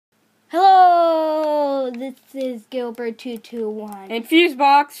this is Gilbert221. And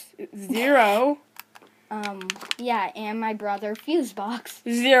fusedbox0. Yeah, and my brother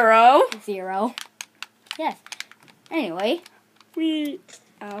fusedbox0. 0. Yes. Anyway.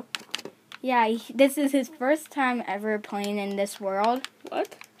 Ow. Yeah, this is his first time ever playing in this world.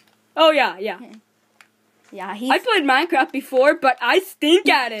 What? Oh, yeah. Yeah, I played Minecraft before, but I stink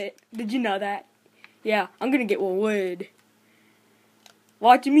at it. Did you know that? Yeah, I'm gonna get wood.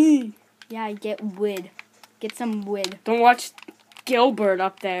 Watch me. Yeah, get wood. Get some wood. Don't watch Gilbert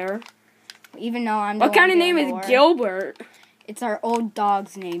up there. Even though I'm What kind of name is Gilbert? It's our old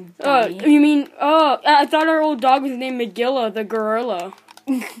dog's name. You mean, I thought our old dog was named Magilla, the gorilla.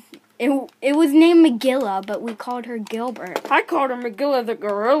 It was named Magilla, but we called her Gilbert. I called her Magilla the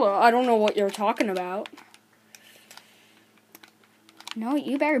gorilla. I don't know what you're talking about. No,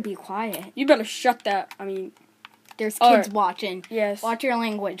 you better be quiet. You better shut that. There's kids watching. Yes. Watch your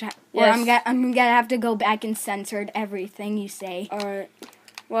language. Yes. Or I'm gonna have to go back and censor everything you say. Alright.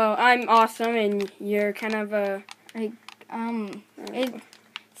 Well, I'm awesome, and you're kind of a... It's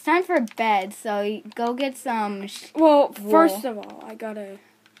time for bed, so go get some Well, wool. first of all, I gotta...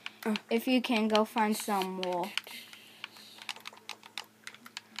 If you can, go find some wool.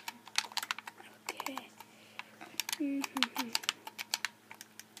 Okay.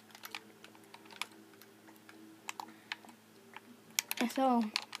 So,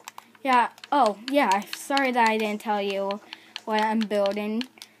 yeah. Oh, yeah. Sorry that I didn't tell you what I'm building.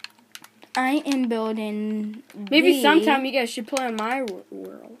 I am building. Maybe sometime you guys should play on my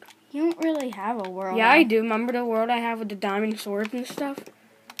world. You don't really have a world. Yeah, I do. Remember the world I have with the diamond swords and stuff?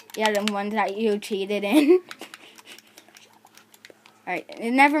 Yeah, the ones that you cheated in. Alright,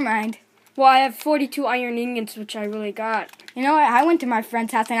 never mind. Well, I have 42 iron ingots, which I really got. You know what? I went to my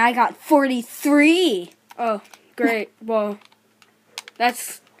friend's house and I got 43. Oh, great. Well,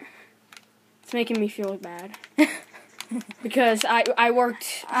 it's making me feel bad. Because I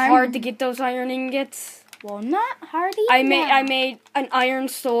worked hard to get those iron ingots. Well, not hard either. I made an iron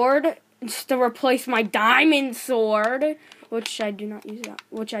sword to replace my diamond sword, which I do not use,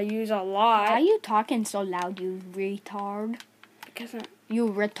 which I use a lot. Why are you talking so loud, you retard? Because you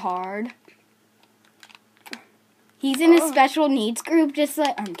retard. He's in a special needs group, just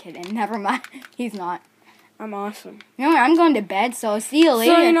like... I'm kidding. Never mind. He's not. I'm awesome. You know what? I'm going to bed, so see you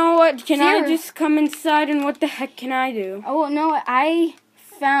later. So, you know what? Can I just come inside, and what the heck can I do? Oh, no. I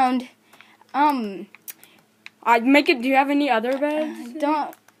found... I'd make it... Do you have any other beds?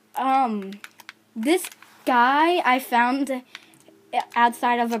 This guy I found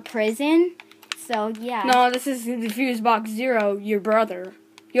outside of a prison. So, yeah. No, this is the fusedbox0, your brother.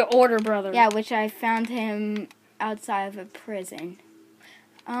 Your older brother. Yeah, which I found him outside of a prison.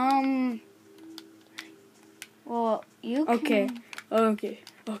 Well, you can... Okay.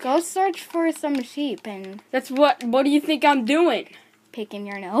 Go search for some sheep and... That's what do you think I'm doing? Picking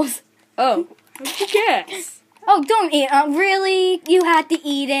your nose. Oh, who cares? Oh, don't eat it. Really? You had to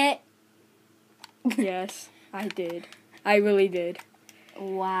eat it? Yes, I did. I really did.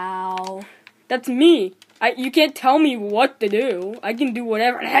 Wow. That's me. You can't tell me what to do. I can do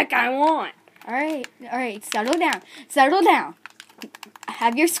whatever the heck I want. Alright. Settle down.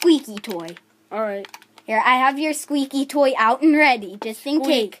 Have your squeaky toy. Alright. Here, I have your squeaky toy out and ready, just in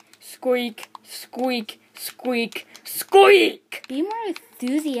case. Squeak, squeak, squeak, squeak! Be more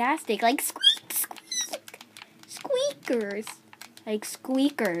enthusiastic, like squeak, squeak. Squeakers. Like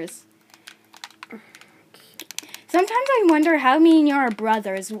squeakers. Sometimes I wonder how me and you are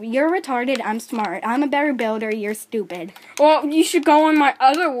brothers. You're retarded, I'm smart. I'm a better builder, you're stupid. Well, you should go on my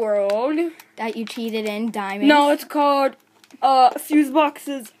other world. That you cheated in, diamonds? No, it's called,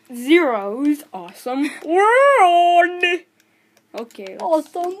 fusedbox0's awesome world. Okay.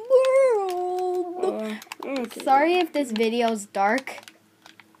 Awesome world. Okay. Sorry if this video's dark.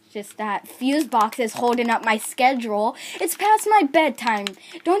 Just that Fusebox is holding up my schedule. It's past my bedtime.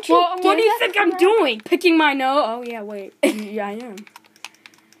 Don't you? Well, what do you think I'm doing? Picking my nose? Oh yeah, wait. Yeah, I am.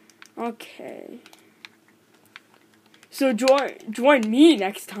 Okay. So join me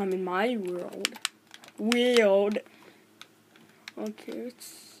next time in my world. Okay,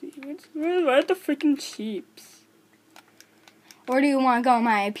 let's see. Where are the freaking sheeps? Or do you want to go to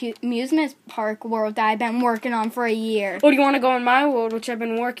my amusement park world that I've been working on for a year? Or do you want to go in my world, which I've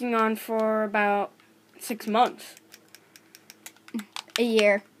been working on for about 6 months? A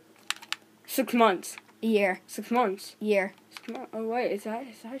year. 6 months. A year. 6 months. Year. 6 months. Oh wait, is that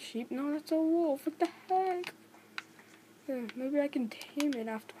a sheep? No, that's a wolf. What the heck? Maybe I can tame it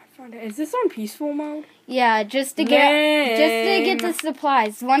after I find it. Is this on peaceful mode? Yeah, just to get the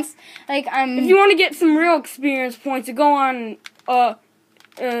supplies. Once, like, If you want to get some real experience points, you go on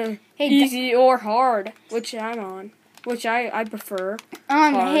easy or hard, which I'm on. Which I prefer.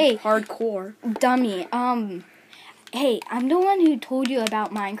 Hey. Hardcore. Dummy. Hey, I'm the one who told you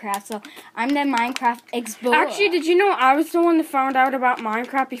about Minecraft, so I'm the Minecraft explorer. Actually, did you know I was the one that found out about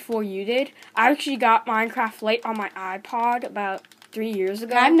Minecraft before you did? I actually got Minecraft late on my iPod about 3 years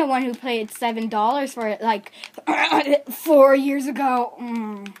ago. And I'm the one who paid $7 for it, like, 4 years ago.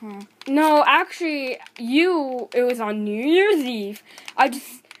 No, actually, it was on New Year's Eve.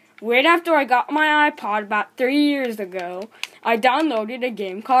 Right after I got my iPod about 3 years ago, I downloaded a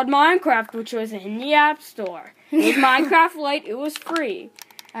game called Minecraft, which was in the App Store. It was Minecraft Lite. It was free.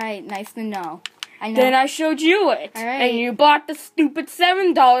 Alright, nice to know. I know. Then I showed you it. Alright. And you bought the stupid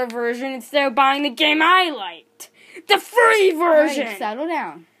 $7 version instead of buying the game I liked. The free version! Alright, settle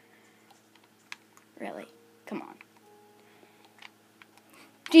down. Really? Come on.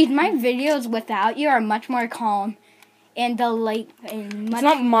 Geez, my videos without you are much more calm and It's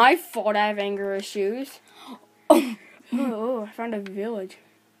not my fault I have anger issues. Oh, I found a village.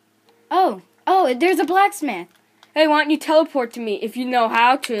 Oh, there's a blacksmith. Hey, why don't you teleport to me if you know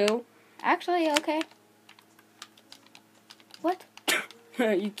how to? Actually, okay. What?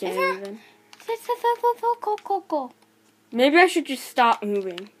 You can't even. Cool. Maybe I should just stop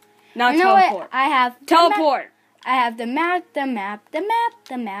moving. Not You know teleport. what? I have Teleport! I have the map. No,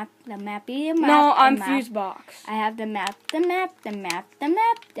 I'm fusedbox. I have the map. I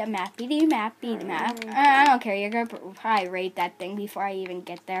don't care. You're gonna probably rate that thing before I even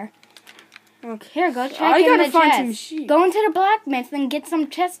get there. Okay. Here, go check I in gotta the find chest. some sheep. Go into the blacksmith and get some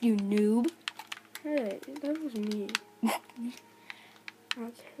chest, you noob. Hey, that was me. Okay.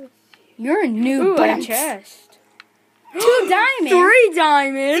 You're a noob, Ooh, but a I'm chest. 2 diamonds. 3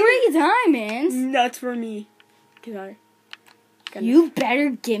 diamonds. 3 diamonds. That's for me. You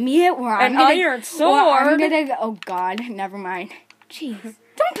better give me it, or I'm gonna. Iron sword. Or I'm gonna go. Oh God, never mind. Jeez,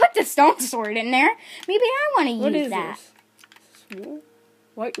 don't put the stone sword in there. Maybe I want to use What is that. this? Is this wool?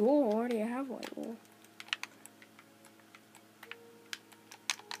 White wool. I already have white wool.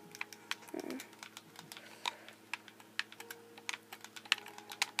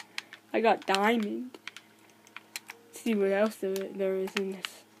 I got diamond. Let's see what else there is in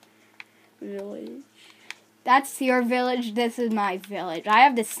this village. That's your village. This is my village. I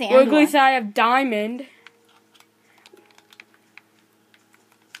have the sand Well, at one. least I have diamond.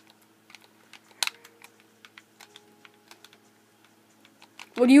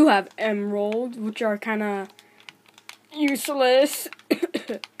 What do you have? Emerald, which are kind of useless.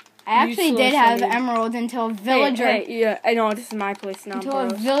 I actually useless, did have I mean. emeralds until a villager. Hey, yeah, I know this is my place now, until a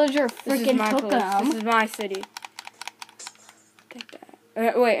bros. villager This is freaking my took place. them. This is my city. Take that.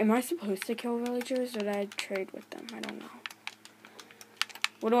 Wait, am I supposed to kill villagers, or did I trade with them? I don't know.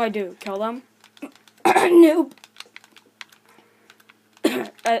 What do I do? Kill them? Noob.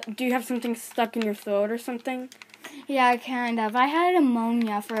 Do you have something stuck in your throat or something? Yeah, kind of. I had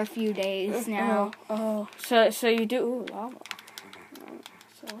ammonia for a few days now. Oh. So you do. Ooh, lava.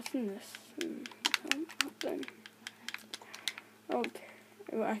 So what's in this? Nothing. Okay.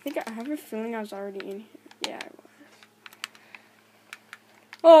 I think I have a feeling I was already in here. Yeah, I was.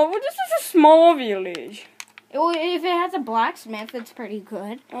 Oh, well, this is a small village. If it has a blacksmith, it's pretty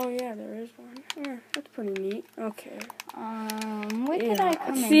good. Oh yeah, there is one. Yeah, that's pretty neat. Okay. What did I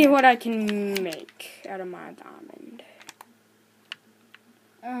come in? Let's see what I can make out of my diamond.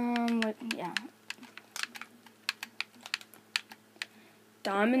 Yeah.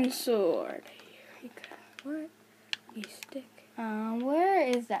 Diamond sword. Here we go. What? You stick. Where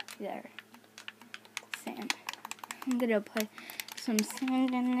is that? There. Sand. I'm gonna put some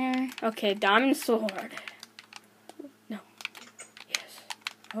sand in there. Okay, diamond sword. No. Yes.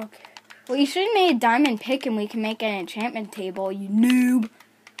 Okay. Well, you should have made a diamond pick and we can make an enchantment table, you noob.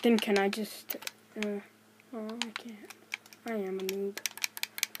 Then can I just... oh, I can't. I am a noob.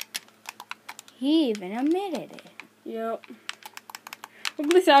 He even admitted it. Yep. Well,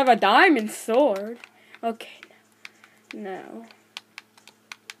 at least I have a diamond sword. Okay. No.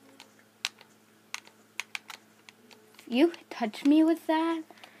 If you touch me with that,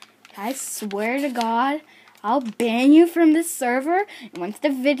 I swear to God, I'll ban you from this server. And once the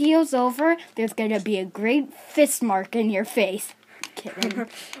video's over, there's gonna be a great fist mark in your face. Kidding.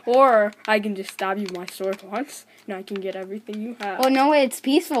 Or I can just stab you with my sword once, and I can get everything you have. Oh no, it's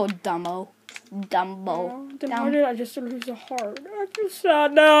peaceful, Dumbo. Oh, then why did I just lose a heart? I feel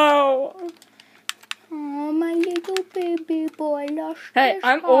sad now. Oh, my little baby boy lost Hey, his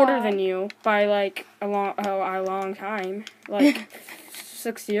I'm heart. older than you by like a long time, like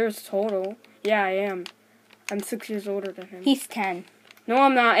 6 years total. Yeah, I am. I'm 6 years older than him. He's 10. No,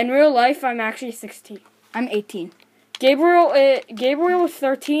 I'm not. In real life, I'm actually 16. I'm 18. Gabriel is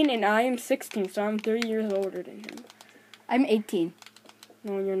 13 and I am 16, so I'm 3 years older than him. I'm 18.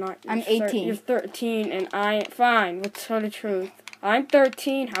 No, you're not. I'm 18. You're 13 and fine, let's tell the truth. I'm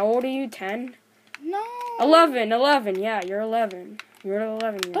 13. How old are you? 10? No. 11. Yeah, you're 11. You're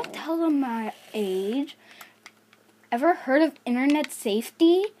 11 years Don't old. tell them my age. Ever heard of internet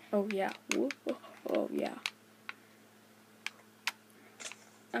safety? Oh, yeah. Oh, yeah.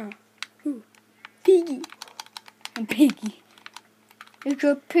 Ooh. Piggy. A piggy. It's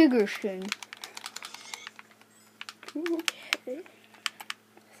a piggerson. Okay.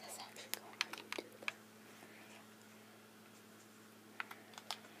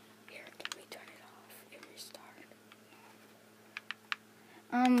 Here, can we turn it off and restart?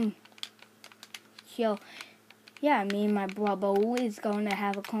 Yo, yeah, me and my brother is going to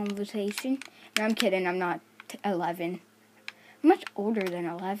have a conversation. No, I'm kidding. I'm not 11. I'm much older than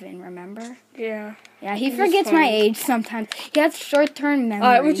 11, remember? Yeah. Yeah, he forgets my age sometimes. He has short-term memory.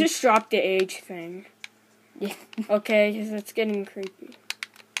 Alright, we just dropped the age thing. Yeah. Okay, because it's getting creepy.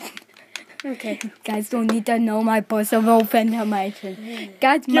 Okay. Guys don't need to know my personal information.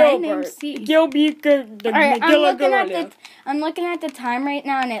 Guys, my name's C. Alright, I'm looking at the time right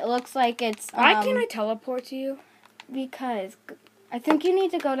now, and it looks like it's... Why can't I teleport to you? Because I think you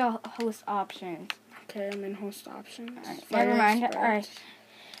need to go to host options. Okay, I'm in host options. Alright, never mind. Alright.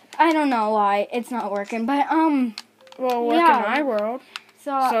 I don't know why it's not working, but well, work yeah. in my world.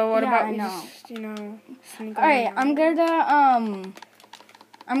 So what about I we know. just, sneak Alright, around?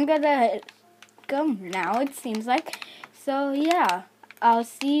 I'm gonna go now, it seems like. So yeah. I'll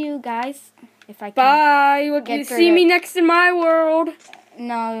see you guys if I can. Bye. You see me next in my world.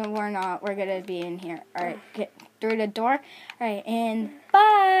 No, we're not. We're gonna be in here. Alright, get through the door. Alright, and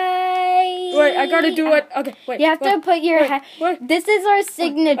bye. Wait, I gotta do it. Okay, wait. You have to put your head. What? This is our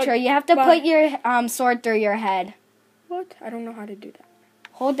signature. You have to Bye. put your sword through your head. What? I don't know how to do that.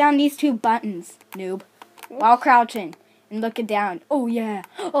 Hold down these two buttons, noob, while crouching and looking down. Oh yeah.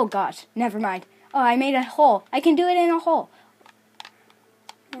 Oh gosh. Never mind. Oh, I made a hole. I can do it in a hole.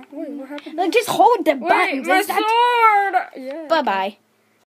 Wait, what happened? Look, just hold the buttons. Wait, my sword. Yeah. Bye bye.